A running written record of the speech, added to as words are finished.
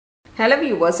Hello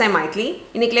viewers, I am Maitli.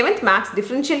 In 11th Maths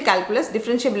Differential Calculus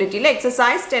Differentiability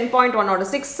exercise 10.1 or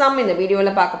 6 sum in the video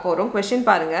la paaka porom. Question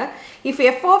parunga. If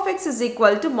f of x is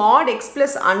equal to mod x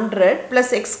plus 100 plus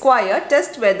x square,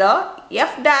 test whether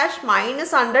f dash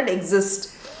minus 100 exists.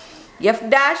 F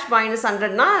dash minus 100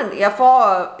 na f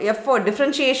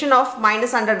differentiation of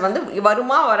minus 100 வந்து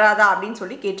வருமா வராதா அப்படினு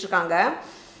சொல்லி கேட்டிருக்காங்க.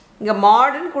 இங்க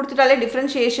modern கொடுத்துட்டாலே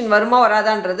differentiation வருமா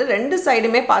வராதான்றது ரெண்டு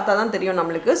சைடுமே பார்த்தா தான் தெரியும்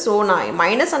நமக்கு. ஸோ நான்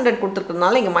 -100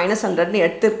 கொடுத்துருக்கறதுனால இங்கே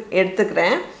 -100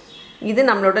 எடுத்துக்கிறேன். இது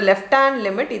நம்மளோட லெஃப்ட் ஹேண்ட்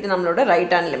லிமிட், இது நம்மளோட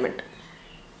ரைட் ஹேண்ட் லிமிட்.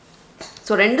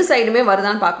 ஸோ ரெண்டு சைடுமே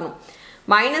வருதான்னு பார்க்கணும்.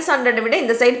 -100 விட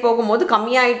இந்த சைடு போகும்போது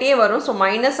கம்மியாயிட்டே வரும். ஸோ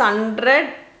 -100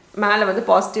 மேலே வந்து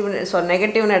பாசிட்டிவ்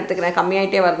நெகட்டிவ்னு எடுத்துக்கிறேன்,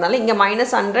 கம்மியாயிட்டே வரதுனால இங்கே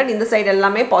 -100 இந்த சைடு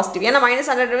எல்லாமே பாசிட்டிவ். ஏன்னா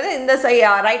 -100 வந்து இந்த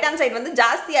ரைட் ஹேண்ட் சைடு வந்து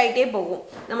ஜாஸ்தி ஆகிட்டே போகும்.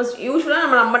 நம்ம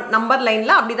யூஸ்வலாக நம்ம நம்பர்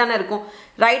லைனில் அப்படி தானே இருக்கும்.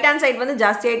 ரைட் ஹேண்ட் சைடு வந்து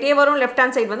ஜாஸ்தி ஆகிட்டே வரும், லெஃப்ட்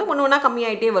ஹேண்ட் சைடு வந்து ஒன்று ஒன்றா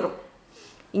கம்மியாயிட்டே வரும்.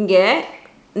 இங்கே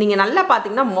நீங்கள் நல்லா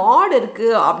பார்த்தீங்கன்னா மாட்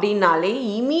இருக்குது அப்படின்னாலே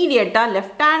இமீடியட்டாக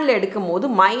லெஃப்ட் ஹேண்டில் எடுக்கும் போது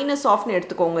மைனஸ் ஆஃப்னு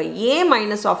எடுத்துக்கோங்க. ஏன்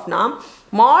மைனஸ் ஆஃப்னா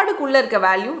மாடுக்குள்ளே இருக்க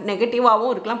வேல்யூ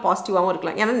நெகட்டிவாகவும் இருக்கலாம், பாசிட்டிவாகவும்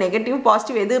இருக்கலாம். ஏன்னா நெகட்டிவ்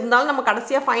பாசிட்டிவ் எது இருந்தாலும் நம்ம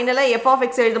கடைசியாக ஃபைனலாக எஃப் ஆஃப்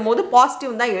எக்ஸ் எழுதும் போது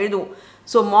பாசிட்டிவ் தான் எழுதுவோம்.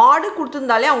 ஸோ மாடு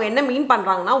கொடுத்துருந்தாலே அவங்க என்ன மீன்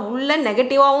பண்ணுறாங்கன்னா உள்ளே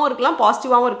நெகட்டிவாகவும் இருக்கலாம்,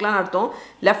 பாசிட்டிவாகவும் இருக்கலாம்னு அர்த்தம்.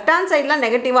 லெஃப்ட் ஹேண்ட் சைட்லாம்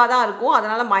நெகட்டிவாக தான் இருக்கும்.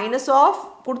 அதனால் மைனஸ் ஆஃப்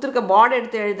கொடுத்துருக்க மாடு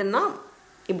எடுத்து எழுதுன்னா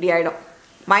இப்படி ஆகிடும்,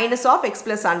 minus of x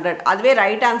plus 100. அதுவே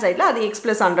ரைட் ஹேண்ட் சைடில் அது x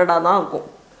plus 100 தான் இருக்கும்.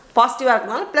 பாசிட்டிவாக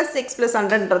இருக்கிறதுனால ப்ளஸ் x plus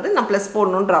 100ன்றது நான் ப்ளஸ்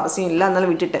போடணுன்ற அவசியம் இல்லை, அதனால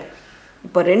விட்டுட்டேன்.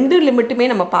 இப்போ ரெண்டு லிமிட்டுமே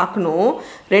நம்ம பார்க்கணும்.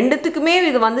 ரெண்டுத்துக்குமே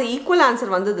இது வந்து ஈக்குவல்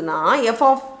ஆன்சர் வந்ததுன்னா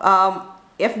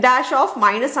f dash of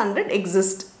 -100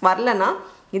 எக்ஸிஸ்ட், வரலன்னா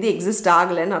இது எக்ஸிஸ்ட்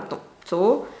ஆகலைன்னு அர்த்தம். ஸோ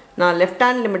நான் லெஃப்ட்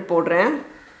ஹேண்ட் லிமிட் போடுறேன்.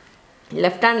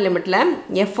 Left hand லிமிட்டில்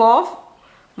f of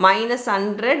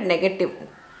 -100 negative,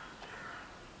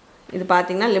 இது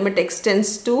பார்த்தீங்கன்னா லிமிட்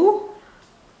எக்ஸ்டென்ஸ் டு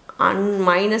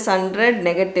 -100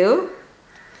 நெகட்டிவ்.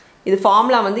 இது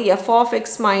ஃபார்முலா வந்து f of x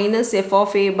minus f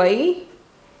of a by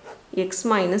x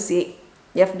minus a,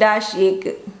 f dash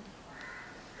aக்கு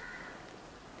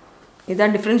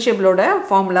இதுதான் டிஃப்ரென்ஷியபிளோட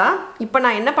ஃபார்முலா. இப்போ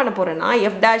நான் என்ன பண்ண போகிறேன்னா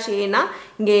f dash aனா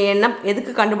இங்கே என்ன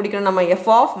எதுக்கு கண்டுபிடிக்கணும், நம்ம f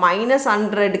of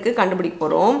 -100க்கு கண்டுபிடிக்க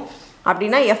போகிறோம்.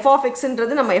 அப்படின்னா f of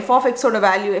xன்றது நம்ம f of xோட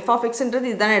value, f of xன்றது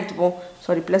இதுதானே எடுத்துப்போம்.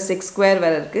 சாரி ப்ளஸ் எக்ஸ் ஸ்கொயர்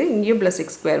வேறு இருக்குது, இங்கேயும் ப்ளஸ்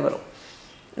எக்ஸ் ஸ்கொயர் வரும்.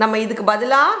 நம்ம இதுக்கு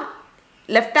பதிலாக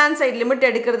லெஃப்ட் ஹேண்ட் சைடு லிமிட்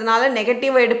எடுக்கிறதுனால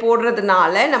நெகட்டிவ்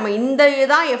போடுறதுனால நம்ம இந்த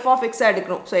இதுதான் f of x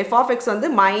எடுக்கணும். ஸோ f of x வந்து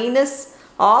minus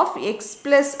of x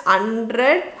plus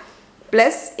 100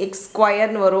 plus x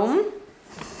ஸ்கொயர்னு வரும்.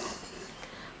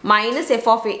 Minus f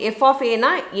of a, f of a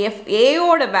னா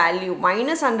aயோட வேல்யூ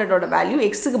 -100ஓட வேல்யூ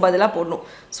எக்ஸுக்கு பதிலாக போடணும்.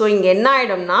 ஸோ இங்கே என்ன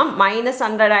ஆகிடும்னா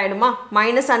 -100 ஆகிடுமா,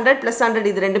 -100 + 100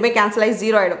 இது ரெண்டுமே கேன்சல் ஆகி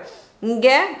 0 ஆகிடும்.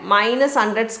 இங்கே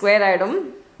 -100 ஸ்கொயர் ஆகிடும்,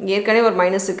 இங்கே ஏற்கனவே ஒரு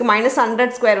மைனஸ் இருக்குது.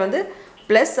 -100 ஸ்கொயர் வந்து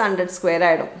 +100 ஸ்கொயர்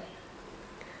ஆகிடும்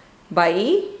பை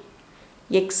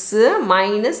எக்ஸு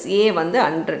மைனஸ் ஏ வந்து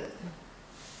 100.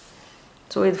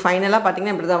 ஸோ இது ஃபைனலாக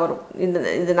பார்த்தீங்கன்னா இப்படி தான் வரும்.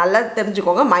 இது நல்லா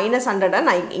தெரிஞ்சுக்கோங்க. -100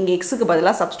 நான் இங்கே எக்ஸுக்கு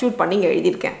பதிலாக சப்ஸ்டியூட் பண்ணி இங்கே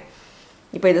எழுதியிருக்கேன்.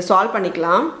 இப்போ இதை சால்வ்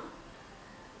பண்ணிக்கலாம்.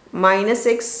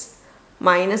 -x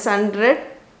 -100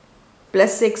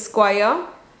 + x square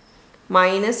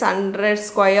 -100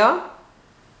 square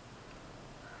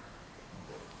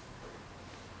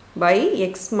by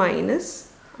X minus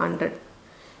 100.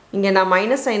 இங்கே நான்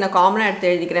மைனஸ் சைனை காமனாக எடுத்து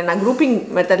எழுதிக்கிறேன். நான் குரூப்பிங்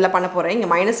மெத்தடில் பண்ண போகிறேன். இங்கே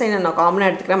மைனஸ் சைனை நான் காமனாக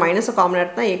எடுத்துக்கிறேன். மைனஸை காமனாக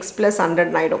எடுத்தால் எக்ஸ் ப்ளஸ்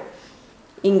 100 ஆகிடும்.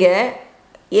 இங்கே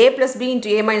a + b ×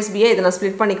 a - b இதை நான்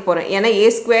ஸ்ப்ளிட் பண்ணிக்க போகிறேன். ஏன்னா a²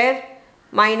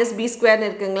 - b²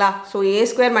 இருக்குங்களா. ஸோ a²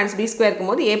 - b²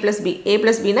 இருக்கும்போது a + b, a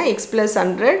 + bனா x +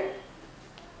 100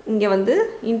 இங்கே வந்து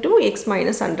இன்ட்டு x -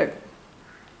 100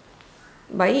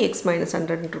 பை x -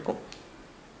 100 இருக்கும்.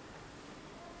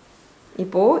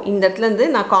 இப்போது இந்த இடத்துலேருந்து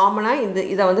நான் காமனாக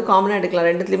இதை வந்து காமனாக எடுக்கலாம்.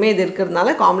 ரெண்டுத்துலேயுமே இது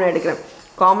இருக்கிறதுனால காமனாக எடுக்கிறேன்.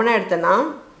 காமனாக எடுத்தேன்னா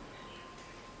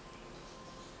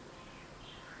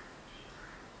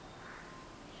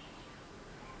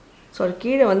சாரி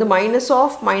கீழே வந்து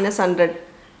 -of -100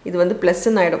 இது வந்து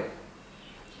ப்ளஸ்ன்னு ஆகிடும்.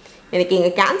 எனக்கு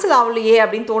இங்கே கேன்சல் ஆகலையே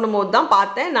அப்படின்னு தோணும் போது தான்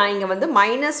பார்த்தேன். நான் இங்கே வந்து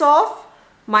 -of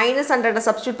 -100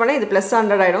 சப்ஸ்டியூட் பண்ணேன், இது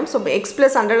 +100 ஆகிடும். ஸோ x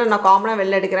 + 100 நான் காமனாக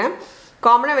வெளில எடுக்கிறேன்.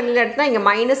 காமனாக வெளியில் எடுத்தால் இங்கே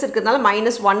மைனஸ் இருக்கிறதுனால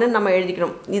 -1ன்னு நம்ம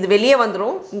எழுதிக்கணும். இது வெளியே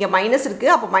வந்துடும், இங்கே மைனஸ்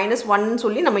இருக்குது, அப்போ -1ன்னு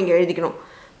சொல்லி நம்ம இங்கே எழுதிக்கணும்.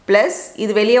 ப்ளஸ்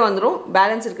இது வெளியே வந்துடும்,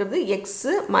 பேலன்ஸ் இருக்கிறது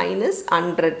எக்ஸு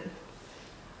 -100.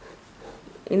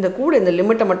 இந்த கூட இந்த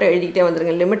லிமிட்டை மட்டும் எழுதிக்கிட்டே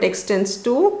வந்துடுங்க. Limit extends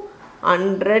to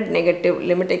 100 negative,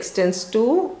 limit extends to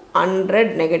 100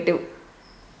 negative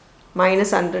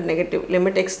 -100 negative,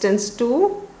 limit extends to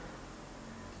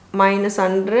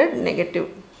 -100 negative,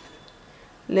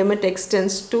 limit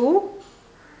extends to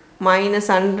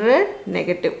 -100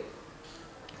 negative.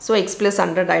 So x plus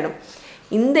 100 ஆயிடும்.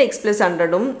 இந்த x plus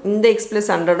 100ம் இந்த x plus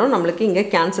 100ம் நம்மளுக்கு இங்கே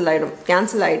கேன்சல் ஆகிடும்.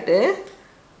 கேன்சல் ஆகிட்டு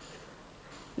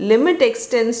limit x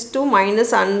tends to minus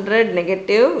 100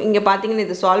 negative. இங்கே பார்த்தீங்கன்னா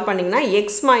இது சால்வ் பண்ணிங்கன்னா x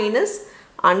minus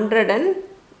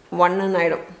 101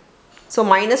 ஆகிடும். ஸோ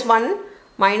 -1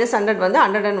 minus 100 வந்து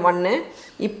 101.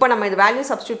 இப்போ நம்ம இது வேல்யூ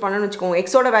சப்ஸ்டியூட் பண்ணணும்னு வச்சுக்கோங்க.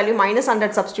 எக்ஸோட வேல்யூ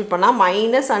 -100 சப்ஸ்டியூட் பண்ணால்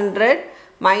 -100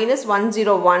 minus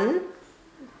 101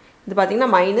 இது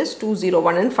பார்த்தீங்கன்னா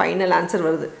 -201 ஃபைனல் ஆன்சர்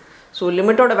வருது. ஸோ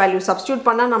லிமிட்டோட வேல்யூ சப்ஸ்டியூட்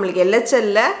பண்ணால் நம்மளுக்கு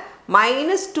LHLல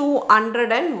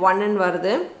 -201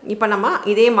 வருது. இப்போ நம்ம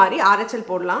இதே மாதிரி RHL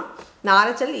போடலாம். நான்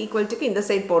RHL ஈக்குவல்ட்டுக்கு இந்த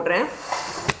சைட் போடுறேன்.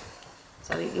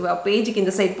 சாரி, பேஜுக்கு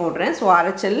இந்த சைட் போடுறேன். ஸோ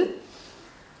RHL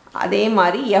அதே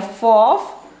மாதிரி f of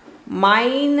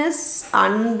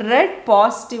 -100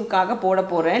 பாசிட்டிவ்காக போட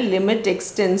போகிறேன். Limit x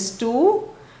tends to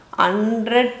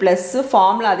 100 plus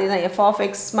formula அதே தான், f of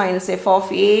x minus f of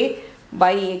a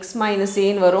by x minus a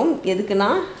வரும்.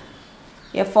 எதுக்குன்னா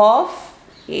f of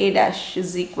a dash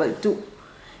is equal to,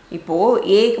 இப்போது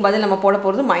aக்கு பதில் நம்ம போட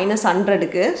போகிறது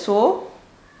 -100க்கு. So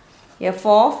f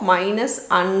of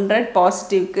 -100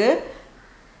 பாசிட்டிவ்க்கு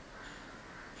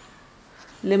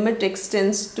limit x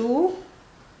tends to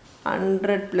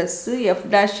 100 plus f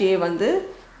dash a வந்து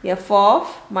f of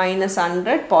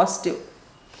 -100 பாசிட்டிவ்.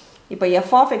 இப்போ f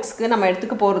of xக்கு நம்ம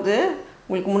எடுத்துக்க போகிறது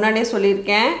உங்களுக்கு முன்னாடியே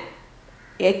சொல்லியிருக்கேன்,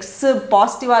 எக்ஸு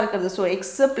பாசிட்டிவாக இருக்கிறது. So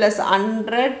x plus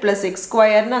 100 plus X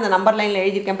ஸ்கொயர்னு அந்த நம்பர் லைனில்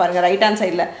எழுதியிருக்கேன் பாருங்கள், ரைட் ஹேண்ட்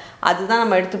சைடில். அதுதான்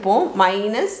நம்ம எடுத்துப்போம்.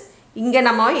 மைனஸ் இங்கே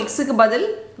நம்ம எக்ஸுக்கு பதில்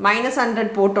 -100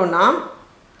 போட்டோன்னா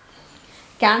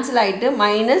கேன்சல் ஆகிட்டு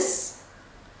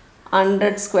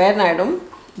 -100 ஸ்கொயர்னு ஆகிடும்.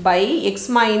 By X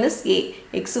minus A,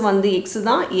 x வந்து எக்ஸு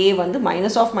தான், ஏ வந்து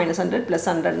 -100 ப்ளஸ்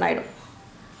 100 ஆகிடும்.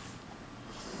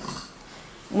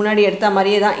 முன்னாடி எடுத்த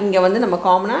மாதிரியே தான் இங்கே வந்து நம்ம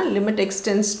காமனாக limit X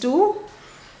tends to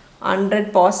 100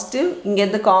 positive.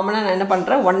 இங்கேருந்து காமனாக நான் என்ன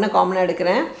பண்ணுறேன், 1 காமனாக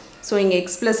எடுக்கிறேன். ஸோ இங்கே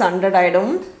எக்ஸ் ப்ளஸ் 100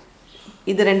 ஆகிடும்.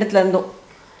 இது ரெண்டுத்துலேருந்தும்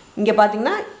இங்கே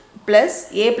பார்த்தீங்கன்னா plus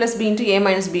A plus B into A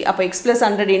minus B, அப்போ X plus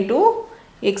 100 into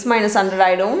X minus 100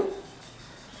 ஆகிடும்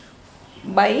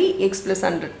பை எக்ஸ் ப்ளஸ்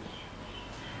 100.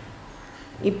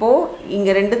 இப்போது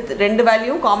இங்கே ரெண்டு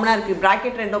வேல்யூவும் காமனாக இருக்குது,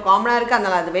 ப்ராக்கெட் ரெண்டும் காமனாக இருக்குது,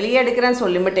 அதனால் அது வெளியே எடுக்கிறேன். So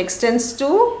limit X tends to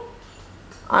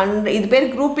இது பேர்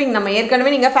குரூப்பிங். நம்ம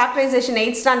ஏற்கனவே நீங்கள் ஃபேக்டரைசேஷன்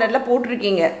 8th ஸ்டாண்டர்டில்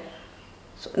போட்டிருக்கீங்க.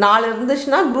 4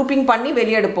 இருந்துச்சுன்னா குரூப்பிங் பண்ணி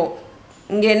வெளியே எடுப்போம்.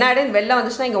 இங்கே என்ன ஆகிடும், வெளில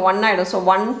வந்துச்சுன்னா இங்கே 1 ஆகிடும். ஸோ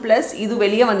 1 ப்ளஸ் இது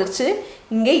வெளியே வந்துருச்சு,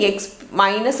 இங்கே எக்ஸ்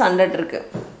 -100 இருக்குது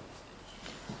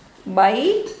பை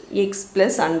எக்ஸ்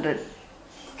ப்ளஸ் 100.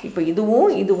 இப்போ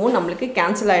இதுவும் நம்மளுக்கு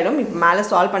கேன்சல் ஆகிடும். இப்போ மேலே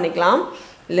சால்வ் பண்ணிக்கலாம்.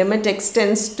 Limit X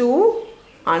tends to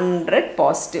 100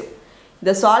 positive.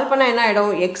 இதை சால்வ் பண்ணால் என்ன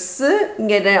ஆகிடும், எக்ஸு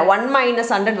இங்கே 1 -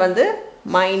 100 வந்து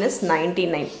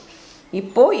 -99.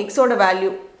 இப்போது எக்ஸோட வேல்யூ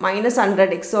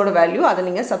 -100 எக்ஸோட வேல்யூ அதை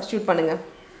நீங்கள் சப்ஸ்டியூட் பண்ணுங்கள்.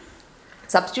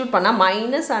 சப்ஸ்டியூட் பண்ணால்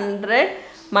 -100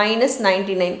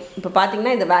 -99. இப்போ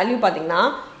பார்த்தீங்கன்னா இந்த வேல்யூ பார்த்தீங்கன்னா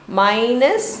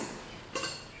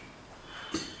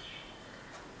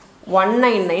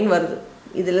 -199 வருது.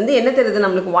 இதுலேருந்து என்ன தெரியுது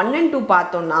நம்மளுக்கு, 1 and 2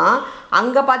 பார்த்தோன்னா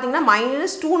அங்கே பார்த்தீங்கன்னா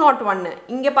 -201,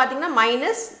 இங்கே பார்த்தீங்கன்னா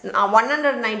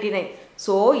 -199.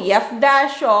 So F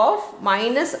dash of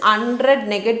 -100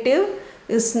 negative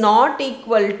is not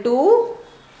equal to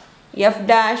f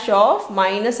dash of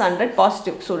 -100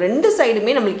 positive. So ரெண்டு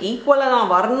சைடுமே நம்மளுக்கு ஈக்குவலாக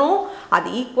தான் வரணும், அது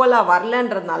ஈக்குவலாக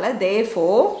வரலன்றதுனால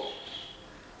therefore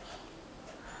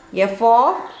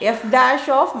f dash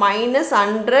of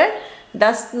 -100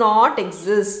 does not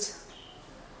exist.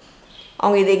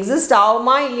 அவங்க இது எக்ஸிஸ்ட்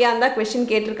ஆகுமா இல்லையான்னு தான் கொஷின்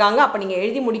கேட்டிருக்காங்க. அப்போ நீங்கள்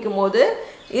எழுதி முடிக்கும் போது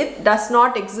it does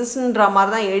not existன்ற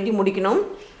மாதிரி தான் எழுதி முடிக்கணும்.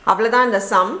 அவ்வளோதான் இந்த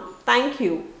சம்.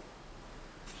 தேங்க்யூ.